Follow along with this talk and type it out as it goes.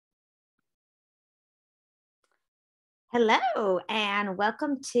Hello and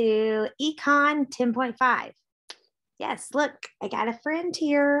welcome to Econ 10.5. Yes, look, I got a friend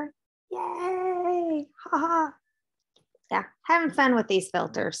here. Yay! Ha. Yeah, having fun with these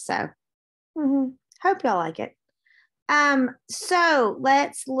filters. So hope y'all like it. So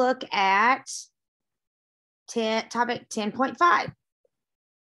let's look at topic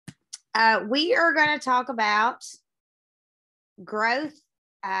 10.5. We are going to talk about growth,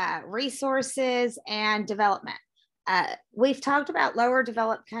 resources, and development. We've talked about lower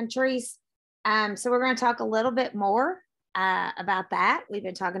developed countries. So we're going to talk a little bit more about that. We've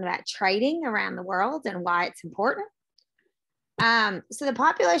been talking about trading around the world and why it's important. So the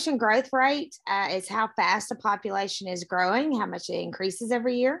population growth rate is how fast a population is growing, how much it increases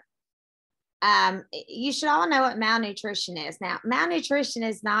every year. You should all know what malnutrition is. Now, malnutrition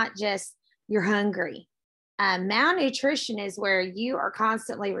is not just you're hungry. Malnutrition is where you are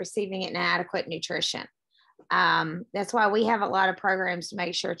constantly receiving inadequate nutrition. That's why we have a lot of programs to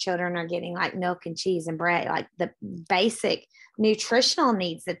make sure children are getting like milk and cheese and bread, like the basic nutritional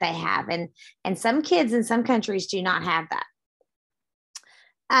needs that they have. And some kids in some countries do not have that.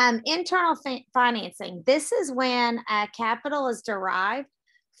 Internal financing. This is when capital is derived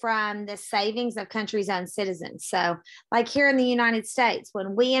from the savings of countries' own citizens. So like here in the United States,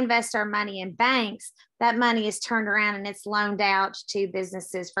 when we invest our money in banks, that money is turned around and it's loaned out to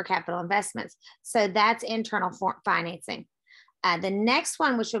businesses for capital investments. So that's internal financing. The next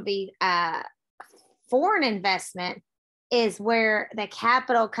one, which will be foreign investment, is where the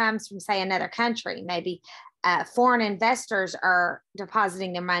capital comes from, say, another country. Maybe foreign investors are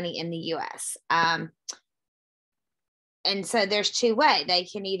depositing their money in the U.S. And so there's two ways. They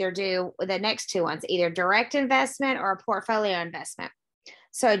can either do the next two ones, either direct investment or a portfolio investment.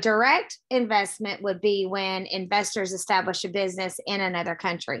 So a direct investment would be when investors establish a business in another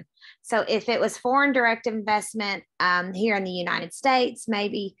country. So if it was foreign direct investment here in the United States,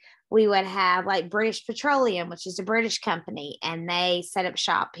 maybe we would have like British Petroleum, which is a British company, and they set up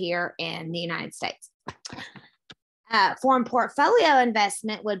shop here in the United States. Foreign portfolio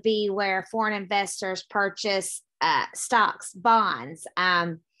investment would be where foreign investors purchase stocks, bonds,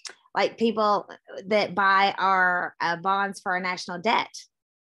 like people that buy our bonds for our national debt.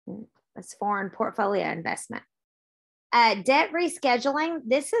 That's foreign portfolio investment. Debt rescheduling.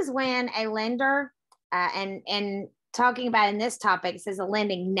 This is when a lender, and talking about in this topic, it says a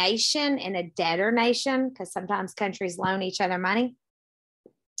lending nation and a debtor nation, because sometimes countries loan each other money.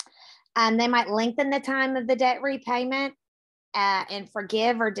 They might lengthen the time of the debt repayment and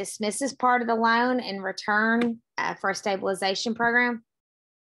forgive or dismisses part of the loan in return for a stabilization program.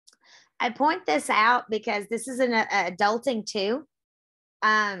 I point this out because this is an adulting too.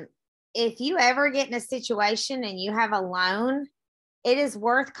 If you ever get in a situation and you have a loan, it is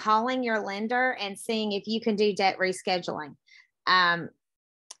worth calling your lender and seeing if you can do debt rescheduling.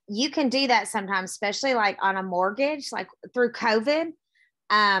 You can do that sometimes, especially like on a mortgage, like through COVID.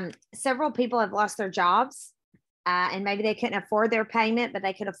 Several people have lost their jobs. And maybe they couldn't afford their payment, but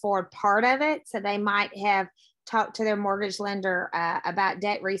they could afford part of it. So they might have talked to their mortgage lender about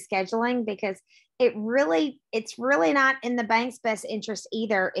debt rescheduling, because it's really not in the bank's best interest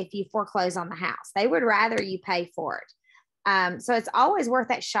either if you foreclose on the house. They would rather you pay for it. So it's always worth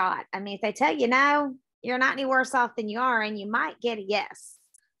that shot. I mean, if they tell you no, you're not any worse off than you are, and you might get a yes.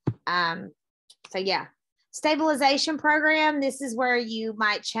 So yeah. Stabilization program. This is where you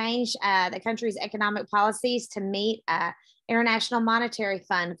might change the country's economic policies to meet International Monetary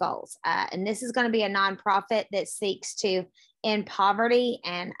Fund goals. And this is going to be a nonprofit that seeks to end poverty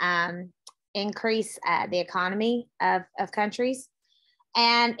and increase the economy of countries.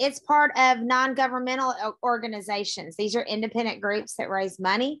 And it's part of non-governmental organizations. These are independent groups that raise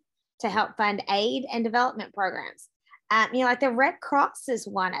money to help fund aid and development programs. Like the Red Cross is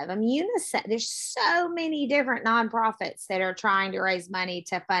one of them. UNICEF. There's so many different nonprofits that are trying to raise money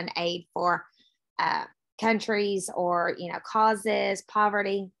to fund aid for countries or causes,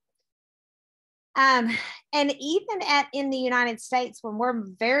 poverty. And even in the United States, when we're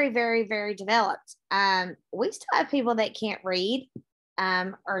very, very, very developed, we still have people that can't read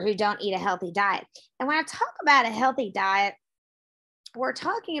or who don't eat a healthy diet. And when I talk about a healthy diet, we're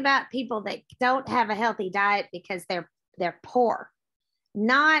talking about people that don't have a healthy diet because they're poor,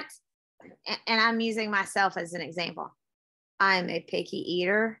 not, and I'm using myself as an example. I'm a picky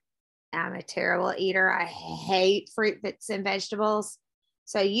eater. I'm a terrible eater. I hate fruits and vegetables.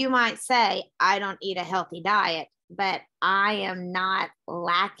 So you might say, I don't eat a healthy diet, but I am not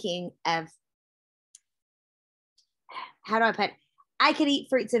lacking of, how do I put it? I could eat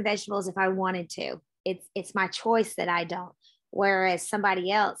fruits and vegetables if I wanted to. It's my choice that I don't. Whereas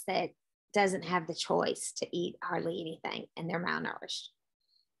somebody else that doesn't have the choice to eat hardly anything, and they're malnourished.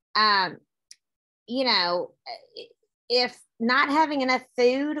 You know, if not having enough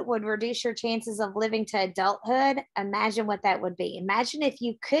food would reduce your chances of living to adulthood, imagine what that would be. Imagine if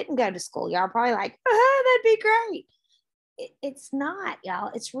you couldn't go to school. Y'all are probably like, oh, that'd be great. It's not,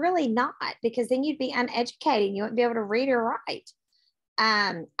 y'all. It's really not, because then you'd be uneducated. You wouldn't be able to read or write.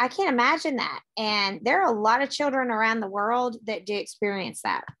 I can't imagine that. And there are a lot of children around the world that do experience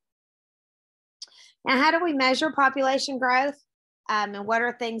that. Now, how do we measure population growth? And what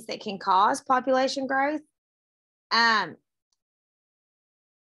are things that can cause population growth?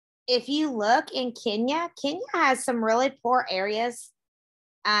 If you look in Kenya, Kenya has some really poor areas.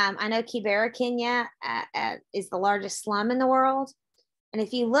 I know Kibera, Kenya is the largest slum in the world. And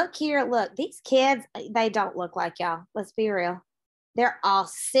if you look here, look, these kids, they don't look like y'all. Let's be real. They're all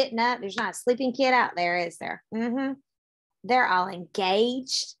sitting up. There's not a sleeping kid out there, is there? Mm-hmm. They're all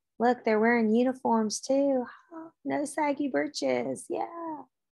engaged. Look, they're wearing uniforms too. Oh, no saggy britches. Yeah.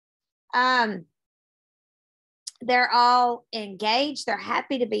 They're all engaged. They're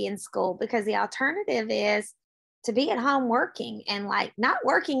happy to be in school, because the alternative is to be at home working, and like not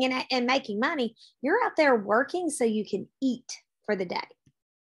working and making money. You're out there working so you can eat for the day.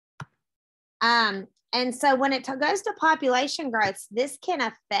 And so when it goes to population growth, this can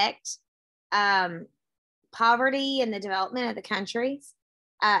affect poverty and the development of the countries.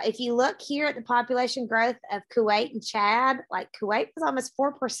 If you look here at the population growth of Kuwait and Chad, like Kuwait was almost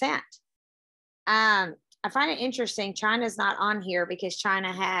 4%. I find it interesting. China's not on here because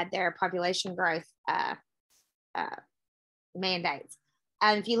China had their population growth mandates.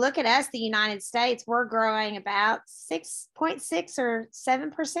 If you look at us, the United States, we're growing about 6.6 or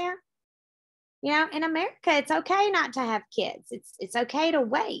 7%. You know, in America, it's okay not to have kids. It's okay to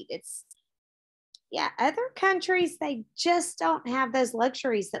wait. Other countries, they just don't have those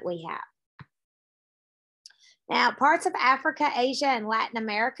luxuries that we have. Now, parts of Africa, Asia, and Latin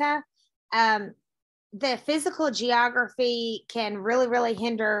America, the physical geography can really, really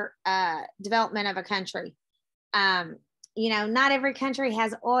hinder development of a country. You know, not every country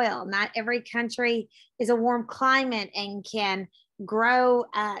has oil. Not every country is a warm climate and can grow,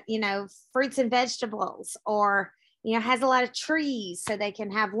 you know, fruits and vegetables, or, you know, has a lot of trees so they can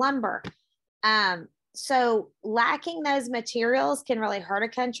have lumber. So lacking those materials can really hurt a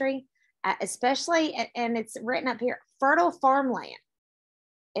country, especially, and it's written up here, fertile farmland.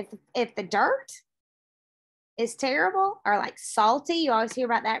 If the dirt is terrible, or like salty, you always hear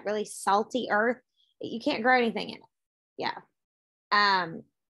about that really salty earth, you can't grow anything in it. Yeah.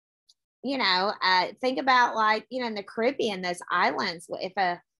 You know, think about, like, you know, in the Caribbean, those islands, if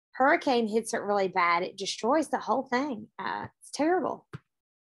a hurricane hits it really bad, it destroys the whole thing. It's terrible.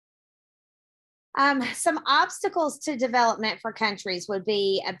 Some obstacles to development for countries would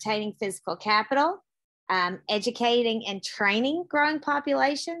be obtaining physical capital, educating and training growing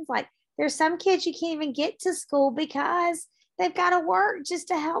populations. Like, there's some kids you can't even get to school because they've got to work just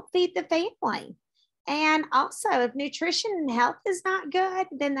to help feed the family. And also, if nutrition and health is not good,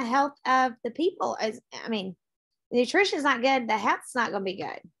 then the health of the people nutrition is not good, the health's not going to be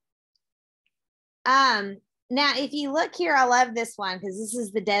good. Now, if you look here, I love this one because this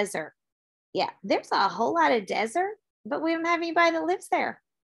is the desert. Yeah, there's a whole lot of desert, but we don't have anybody that lives there,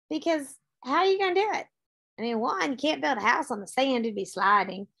 because how are you going to do it? I mean, one, you can't build a house on the sand, it'd be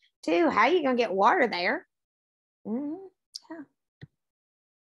sliding. Two, how are you going to get water there? Mm-hmm. Yeah.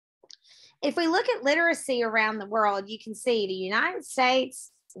 If we look at literacy around the world, you can see the United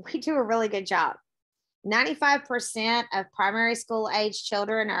States, we do a really good job. 95% of primary school age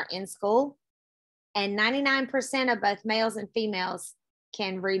children are in school, and 99% of both males and females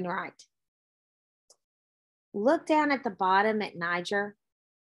can read and write. Look down at the bottom at Niger.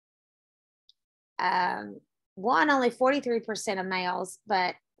 Only 43% of males,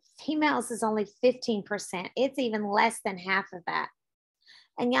 but females is only 15%. It's even less than half of that.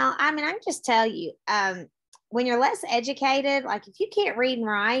 And y'all, I mean, I just tell you, when you're less educated, like if you can't read and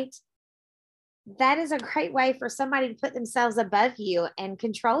write, that is a great way for somebody to put themselves above you and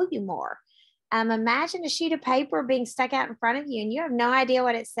control you more. Imagine a sheet of paper being stuck out in front of you and you have no idea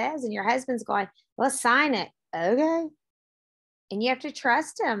what it says, and your husband's going, well, sign it. Okay. And you have to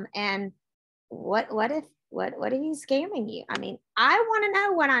trust him. And what if he's scamming you? I mean, I want to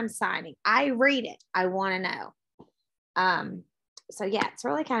know what I'm signing. I read it. I want to know. So yeah, it's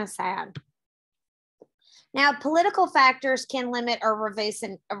really kind of sad. Now, political factors can limit or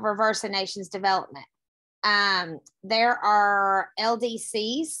reverse a nation's development. There are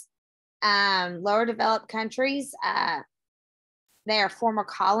LDCs, lower developed countries. They are former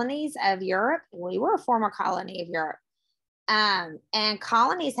colonies of Europe. We were a former colony of Europe. And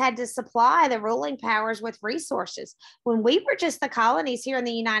colonies had to supply the ruling powers with resources. When we were just the colonies here in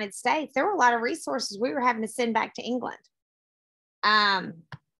the United States, there were a lot of resources we were having to send back to England. And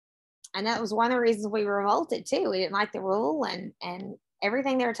that was one of the reasons we revolted too. We didn't like the rule and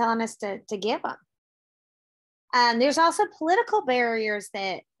everything they were telling us to give them. There's also political barriers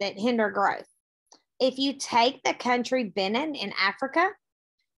that hinder growth. If you take the country Benin in Africa,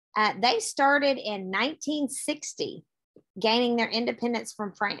 they started in 1960, gaining their independence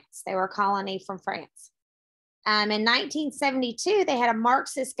from France. They were a colony from France. In 1972, they had a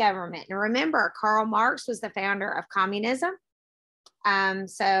Marxist government. And remember, Karl Marx was the founder of communism.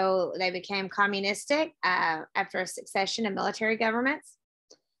 So they became communistic after a succession of military governments.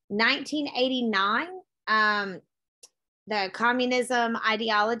 1989, the communism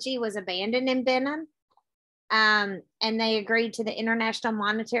ideology was abandoned in Benin. And they agreed to the International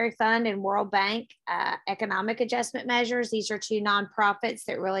Monetary Fund and World Bank economic adjustment measures. These are two nonprofits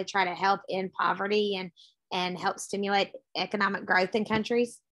that really try to help end poverty and help stimulate economic growth in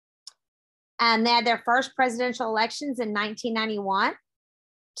countries. And they had their first presidential elections in 1991.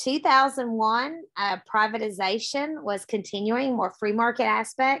 2001, privatization was continuing, more free market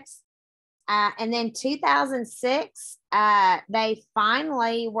aspects. And then 2006, they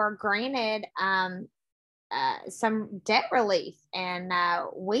finally were granted some debt relief. And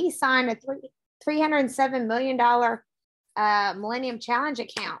we signed a $307 million Millennium Challenge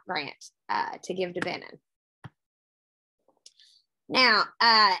account grant to give to Benin. Now,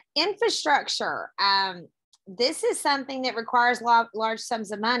 infrastructure. This is something that requires large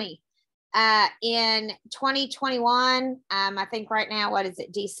sums of money. In 2021, I think right now, what is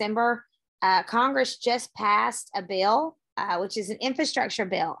it, December, Congress just passed a bill, which is an infrastructure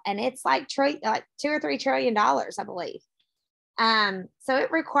bill, and it's like $2 or $3 trillion, I believe. So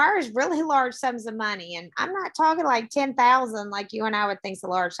it requires really large sums of money, and I'm not talking like 10,000 like you and I would think is a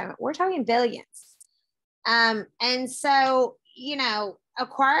large sum. We're talking billions. And so, you know,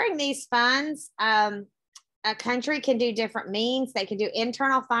 acquiring these funds, a country can do different means. They can do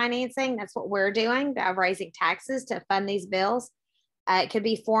internal financing. That's what we're doing, raising taxes to fund these bills. It could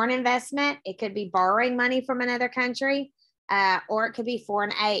be foreign investment. It could be borrowing money from another country, or it could be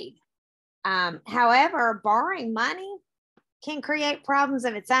foreign aid. However, borrowing money can create problems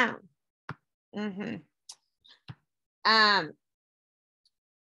of its own.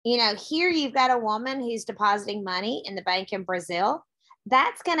 You know, here you've got a woman who's depositing money in the bank in Brazil.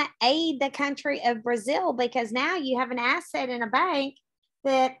 That's going to aid the country of Brazil, because now you have an asset in a bank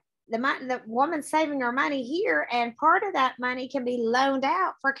that the woman's saving her money here, and part of that money can be loaned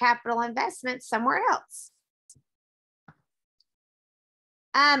out for capital investment somewhere else.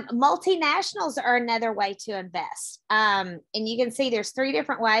 Multinationals are another way to invest. And you can see there's 3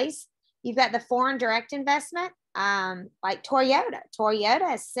 different ways. You've got the foreign direct investment, like Toyota.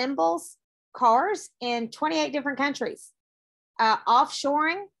 Toyota assembles cars in 28 different countries.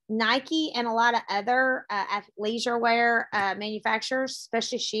 Offshoring, Nike and a lot of other leisure wear manufacturers,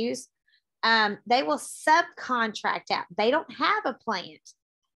 especially shoes, they will subcontract out. They don't have a plant,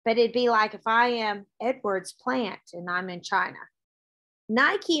 but it'd be like if I am Edwards Plant and I'm in China.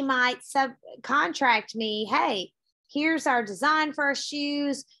 Nike might subcontract me, hey, here's our design for our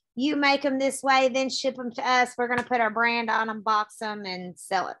shoes. You make them this way, then ship them to us. We're going to put our brand on them, box them, and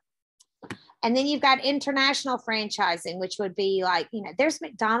sell it. And then you've got international franchising, which would be like, you know, there's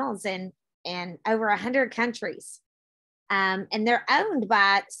McDonald's in over 100 countries. And they're owned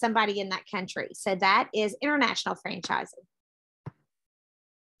by somebody in that country. So that is international franchising.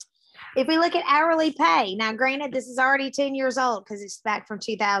 If we look at hourly pay, now granted, this is already 10 years old because it's back from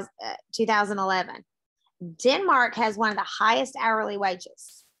 2011. Denmark has one of the highest hourly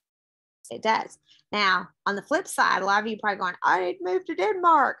wages. It does. Now, on the flip side, a lot of you are probably going, I need to move to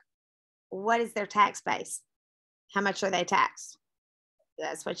Denmark. What is their tax base? How much are they taxed?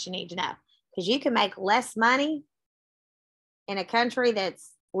 That's what you need to know, because you can make less money in a country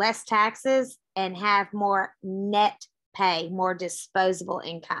that's less taxes and have more net pay, more disposable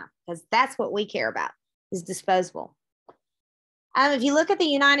income, because that's what we care about, is disposable. If you look at the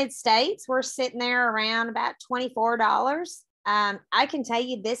United States, we're sitting there around about $24. I can tell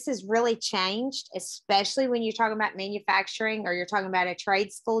you this has really changed, especially when you're talking about manufacturing or you're talking about a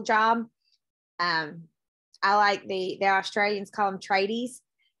trade school job. I like the Australians call them tradies.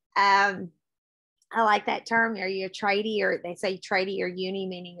 I like that term. Are you a tradie? Or they say tradie or uni,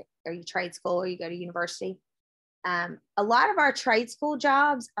 meaning are you trade school or you go to university? A lot of our trade school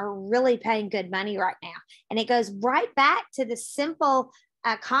jobs are really paying good money right now. And it goes right back to the simple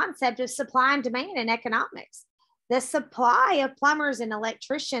concept of supply and demand in economics. The supply of plumbers and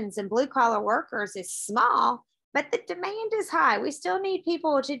electricians and blue collar workers is small, but the demand is high. We still need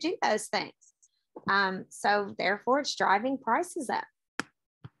people to do those things. So therefore it's driving prices up.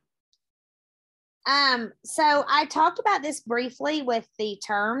 So I talked about this briefly with the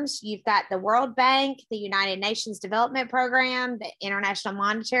terms. You've got the World Bank, the United Nations Development Program, the International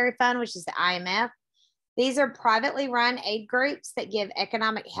Monetary Fund, which is the IMF. These are privately run aid groups that give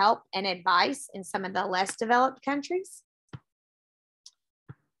economic help and advice in some of the less developed countries.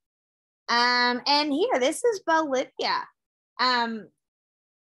 And here, this is Bolivia.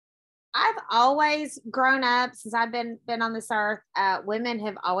 I've always grown up, since I've been on this earth, women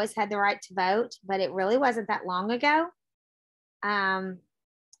have always had the right to vote, but it really wasn't that long ago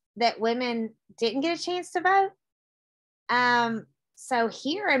that women didn't get a chance to vote. So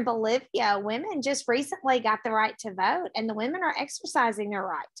here in Bolivia, women just recently got the right to vote, and the women are exercising their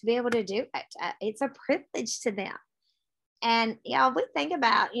right to be able to do it. It's a privilege to them. And y'all, we think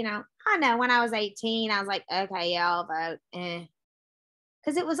about, I know when I was 18, I was like, okay, yeah, I'll vote.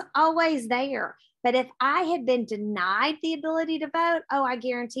 Because it was always there. But if I had been denied the ability to vote, oh, I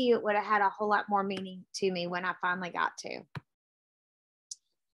guarantee you it would have had a whole lot more meaning to me when I finally got to.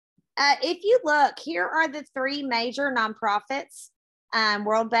 If you look, here are the three major nonprofits,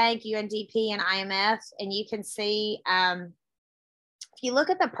 World Bank, UNDP, and IMF. And you can see, if you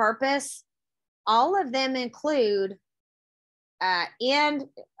look at the purpose, all of them include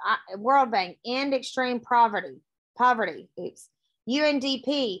World Bank, end extreme poverty.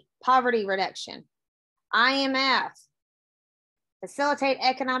 UNDP, poverty reduction. IMF, facilitate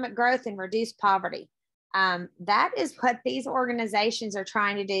economic growth and reduce poverty. That is what these organizations are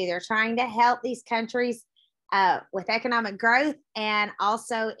trying to do. They're trying to help these countries with economic growth and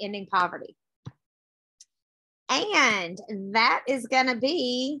also ending poverty. And that is going to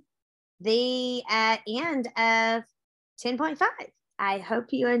be the end of 10.5. I hope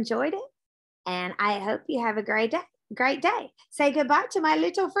you enjoyed it, and I hope you have a great day. Say goodbye to my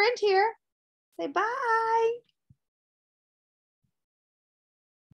little friend here. Say bye.